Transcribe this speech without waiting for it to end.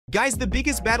Guys, the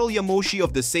biggest battle Yamoshi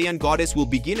of the Saiyan goddess will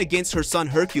begin against her son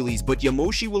Hercules, but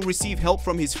Yamoshi will receive help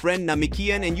from his friend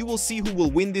Namekian, and you will see who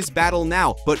will win this battle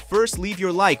now. But first, leave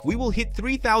your like. We will hit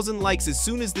 3,000 likes as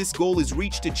soon as this goal is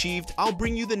achieved. I'll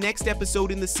bring you the next episode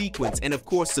in the sequence, and of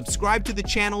course, subscribe to the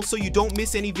channel so you don't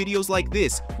miss any videos like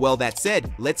this. Well, that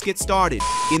said, let's get started.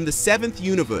 In the 7th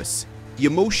universe,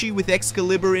 Yamoshi with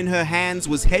Excalibur in her hands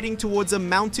was heading towards a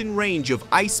mountain range of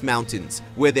ice mountains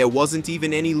where there wasn't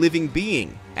even any living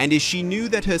being. And as she knew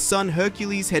that her son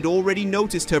Hercules had already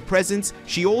noticed her presence,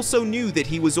 she also knew that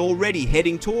he was already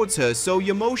heading towards her, so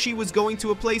Yamoshi was going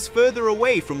to a place further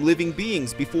away from living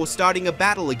beings before starting a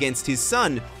battle against his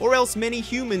son, or else many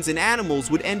humans and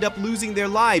animals would end up losing their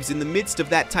lives in the midst of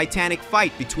that titanic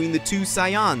fight between the two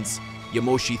Saiyans.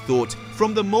 Yamoshi thought,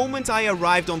 from the moment I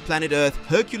arrived on planet Earth,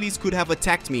 Hercules could have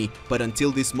attacked me, but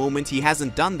until this moment he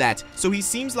hasn't done that, so he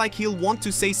seems like he'll want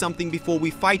to say something before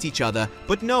we fight each other,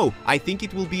 but no, I think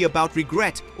it will be about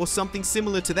regret, or something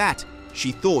similar to that.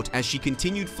 She thought as she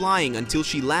continued flying until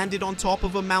she landed on top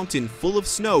of a mountain full of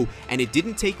snow, and it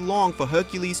didn't take long for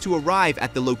Hercules to arrive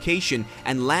at the location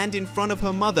and land in front of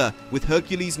her mother, with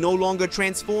Hercules no longer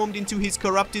transformed into his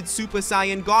corrupted Super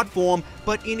Saiyan God form,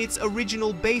 but in its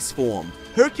original base form.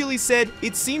 Hercules said,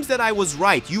 "It seems that I was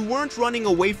right. You weren't running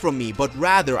away from me, but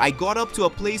rather I got up to a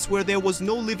place where there was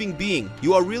no living being.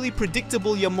 You are really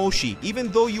predictable, Yamoshi. Even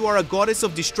though you are a goddess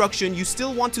of destruction, you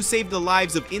still want to save the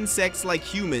lives of insects like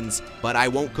humans. But I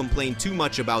won't complain too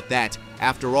much about that.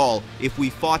 After all, if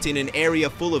we fought in an area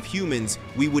full of humans,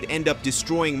 we would end up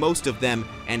destroying most of them,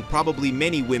 and probably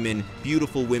many women,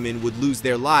 beautiful women, would lose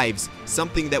their lives,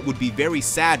 something that would be very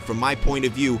sad from my point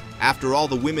of view. After all,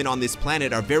 the women on this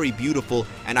planet are very beautiful,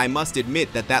 and I must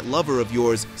admit that that lover of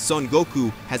yours, Son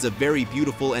Goku, has a very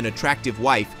beautiful and attractive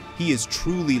wife. He is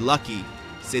truly lucky,"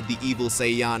 said the evil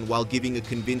Saiyan while giving a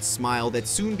convinced smile that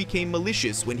soon became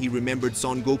malicious when he remembered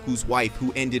Son Goku's wife,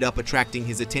 who ended up attracting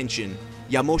his attention.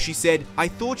 Yamoshi said, "I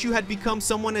thought you had become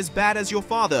someone as bad as your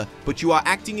father, but you are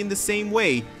acting in the same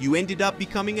way. You ended up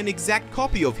becoming an exact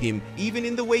copy of him, even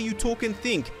in the way you talk and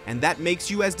think, and that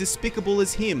makes you as despicable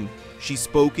as him." She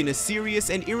spoke in a serious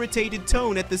and irritated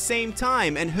tone at the same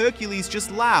time, and Hercules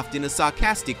just laughed in a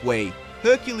sarcastic way.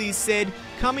 Hercules said,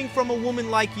 "Coming from a woman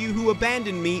like you who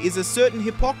abandoned me is a certain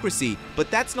hypocrisy,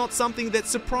 but that's not something that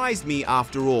surprised me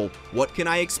after all. What can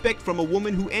I expect from a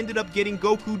woman who ended up getting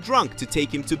Goku drunk to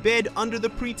take him to bed under the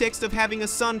pretext of having a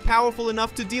son powerful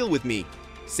enough to deal with me?"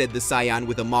 said the Saiyan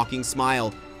with a mocking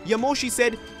smile. Yamoshi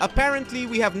said, "Apparently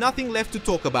we have nothing left to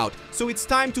talk about, so it's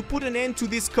time to put an end to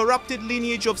this corrupted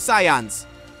lineage of Saiyans,"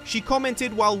 she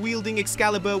commented while wielding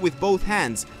Excalibur with both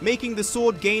hands, making the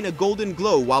sword gain a golden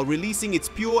glow while releasing its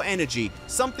pure energy,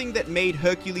 something that made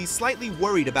Hercules slightly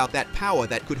worried about that power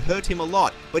that could hurt him a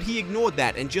lot, but he ignored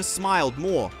that and just smiled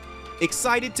more.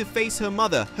 Excited to face her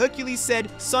mother, Hercules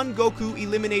said, "Son Goku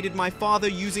eliminated my father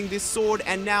using this sword,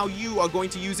 and now you are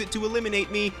going to use it to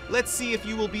eliminate me. Let's see if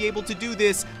you will be able to do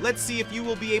this. Let's see if you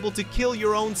will be able to kill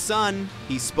your own son."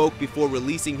 He spoke before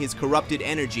releasing his corrupted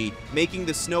energy, making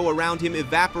the snow around him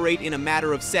evaporate in a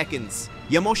matter of seconds.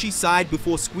 Yamoshi sighed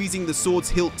before squeezing the sword's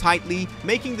hilt tightly,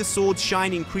 making the sword's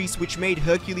shine increase, which made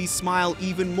Hercules smile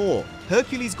even more.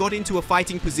 Hercules got into a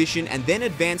fighting position and then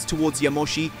advanced towards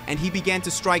Yamoshi, and he began to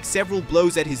strike several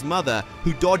blows at his mother,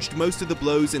 who dodged most of the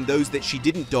blows, and those that she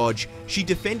didn't dodge, she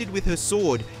defended with her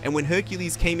sword, and when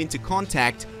Hercules came into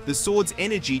contact, the sword's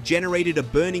energy generated a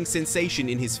burning sensation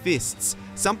in his fists,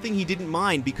 something he didn't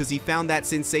mind because he found that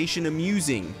sensation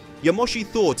amusing. Yamoshi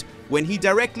thought, when he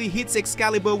directly hits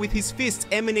Excalibur with his fist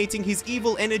emanating his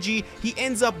evil energy, he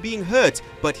ends up being hurt,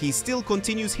 but he still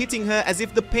continues hitting her as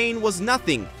if the pain was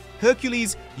nothing.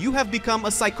 "Hercules, you have become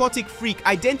a psychotic freak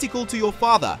identical to your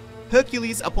father."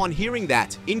 Hercules, upon hearing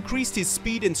that, increased his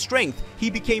speed and strength.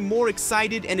 He became more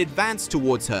excited and advanced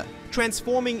towards her,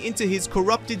 transforming into his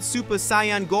corrupted Super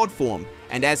Saiyan God form.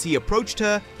 And as he approached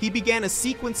her, he began a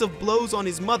sequence of blows on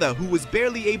his mother, who was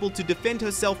barely able to defend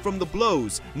herself from the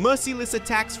blows, merciless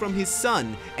attacks from his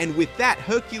son, and with that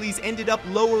Hercules ended up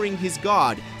lowering his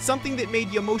guard, something that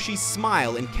made Yamoshi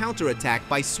smile and counterattack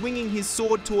by swinging his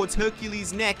sword towards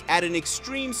Hercules' neck at an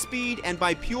extreme speed, and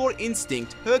by pure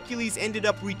instinct, Hercules ended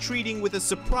up retreating with a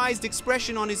surprised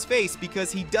expression on his face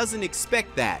because he doesn't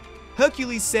expect that.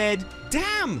 Hercules said,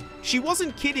 "Damn! She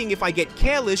wasn't kidding. If I get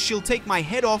careless, she'll take my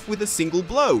head off with a single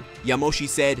blow." Yamoshi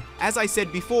said, "As I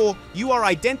said before, you are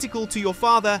identical to your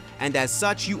father, and as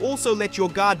such, you also let your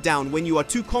guard down when you are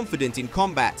too confident in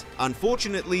combat.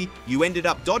 Unfortunately, you ended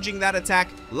up dodging that attack.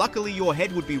 Luckily, your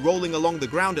head would be rolling along the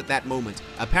ground at that moment.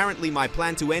 Apparently, my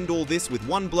plan to end all this with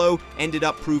one blow ended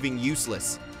up proving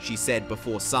useless," she said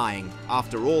before sighing.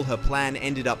 After all, her plan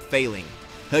ended up failing.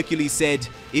 Hercules said,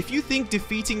 "If you think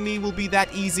defeating me will be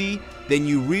that easy, then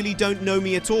you really don't know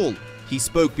me at all." He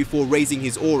spoke before raising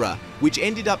his aura, which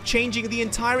ended up changing the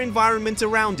entire environment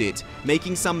around it,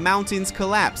 making some mountains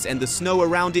collapse and the snow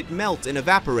around it melt and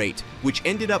evaporate, which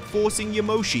ended up forcing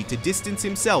Yamoshi to distance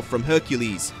himself from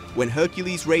Hercules. When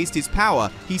Hercules raised his power,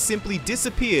 he simply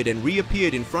disappeared and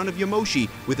reappeared in front of Yamoshi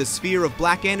with a sphere of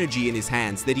black energy in his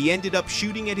hands that he ended up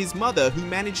shooting at his mother, who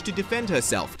managed to defend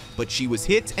herself, but she was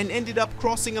hit and ended up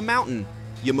crossing a mountain.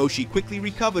 Yamoshi quickly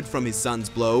recovered from his son's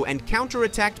blow and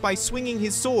counterattacked by swinging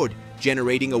his sword,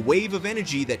 generating a wave of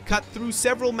energy that cut through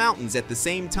several mountains at the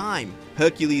same time.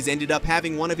 Hercules ended up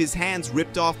having one of his hands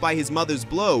ripped off by his mother's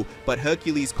blow, but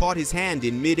Hercules caught his hand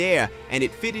in mid-air and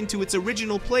it fit into its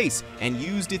original place and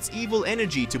used its evil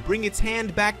energy to bring its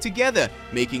hand back together,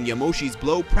 making Yamoshi's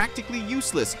blow practically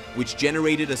useless, which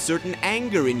generated a certain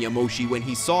anger in Yamoshi when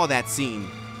he saw that scene.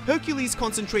 Hercules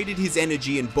concentrated his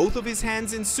energy in both of his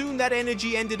hands, and soon that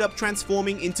energy ended up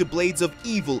transforming into blades of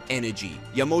evil energy.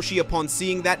 Yamoshi, upon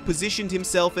seeing that, positioned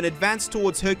himself and advanced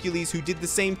towards Hercules, who did the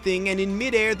same thing, and in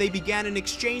mid-air they began an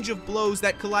exchange of blows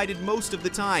that collided most of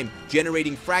the time,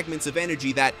 generating fragments of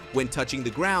energy that, when touching the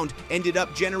ground, ended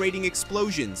up generating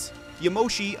explosions.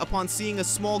 Yamoshi, upon seeing a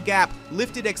small gap,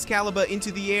 lifted Excalibur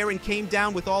into the air and came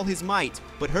down with all his might,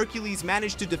 but Hercules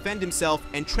managed to defend himself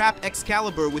and trap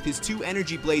Excalibur with his two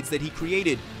energy blades that he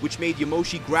created, which made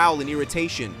Yamoshi growl in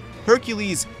irritation.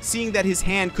 Hercules, seeing that his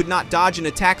hand could not dodge an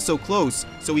attack so close,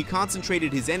 so he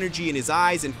concentrated his energy in his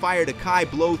eyes and fired a Kai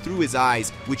blow through his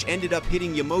eyes, which ended up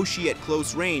hitting Yamoshi at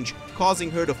close range, causing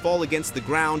her to fall against the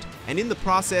ground, and in the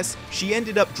process, she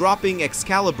ended up dropping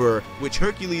Excalibur, which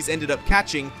Hercules ended up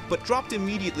catching, but dropped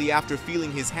immediately after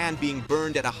feeling his hand being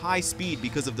burned at a high speed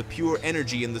because of the pure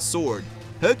energy in the sword.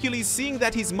 Hercules, seeing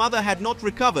that his mother had not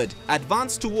recovered,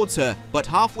 advanced towards her, but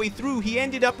halfway through he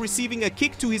ended up receiving a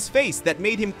kick to his face that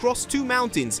made him cross two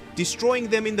mountains, destroying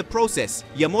them in the process.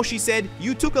 Yamoshi said,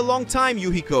 "You took a long time,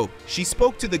 Yuhiko." She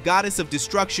spoke to the goddess of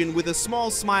destruction with a small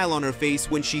smile on her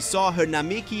face when she saw her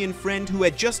Namekian friend who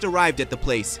had just arrived at the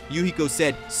place. Yuhiko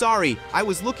said, "Sorry, I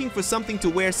was looking for something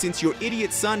to wear since your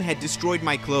idiot son had destroyed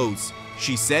my clothes,"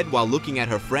 she said while looking at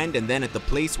her friend and then at the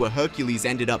place where Hercules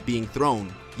ended up being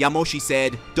thrown. Yamoshi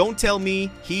said, "Don't tell me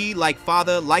he, like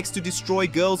father, likes to destroy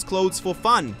girls' clothes for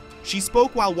fun." She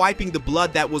spoke while wiping the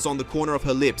blood that was on the corner of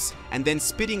her lips and then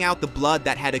spitting out the blood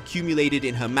that had accumulated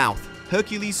in her mouth.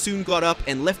 Hercules soon got up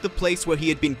and left the place where he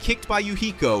had been kicked by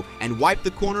Yuhiko and wiped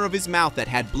the corner of his mouth that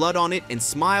had blood on it and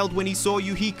smiled when he saw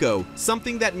Yuhiko,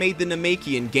 something that made the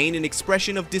Namekian gain an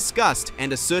expression of disgust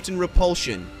and a certain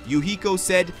repulsion. Yuhiko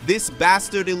said, "This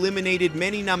bastard eliminated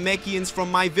many Namekians from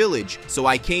my village, so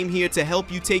I came here to help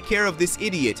you take care of this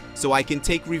idiot so I can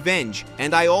take revenge,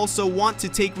 and I also want to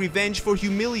take revenge for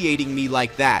humiliating me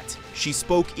like that." She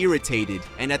spoke irritated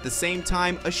and at the same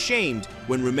time ashamed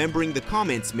when remembering the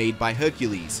comments made by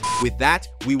Hercules. With that,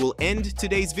 we will end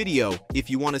today's video. If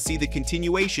you want to see the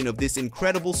continuation of this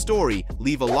incredible story,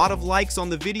 leave a lot of likes on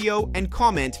the video and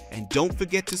comment, and don't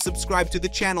forget to subscribe to the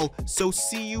channel. So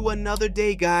see you another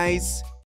day, guys.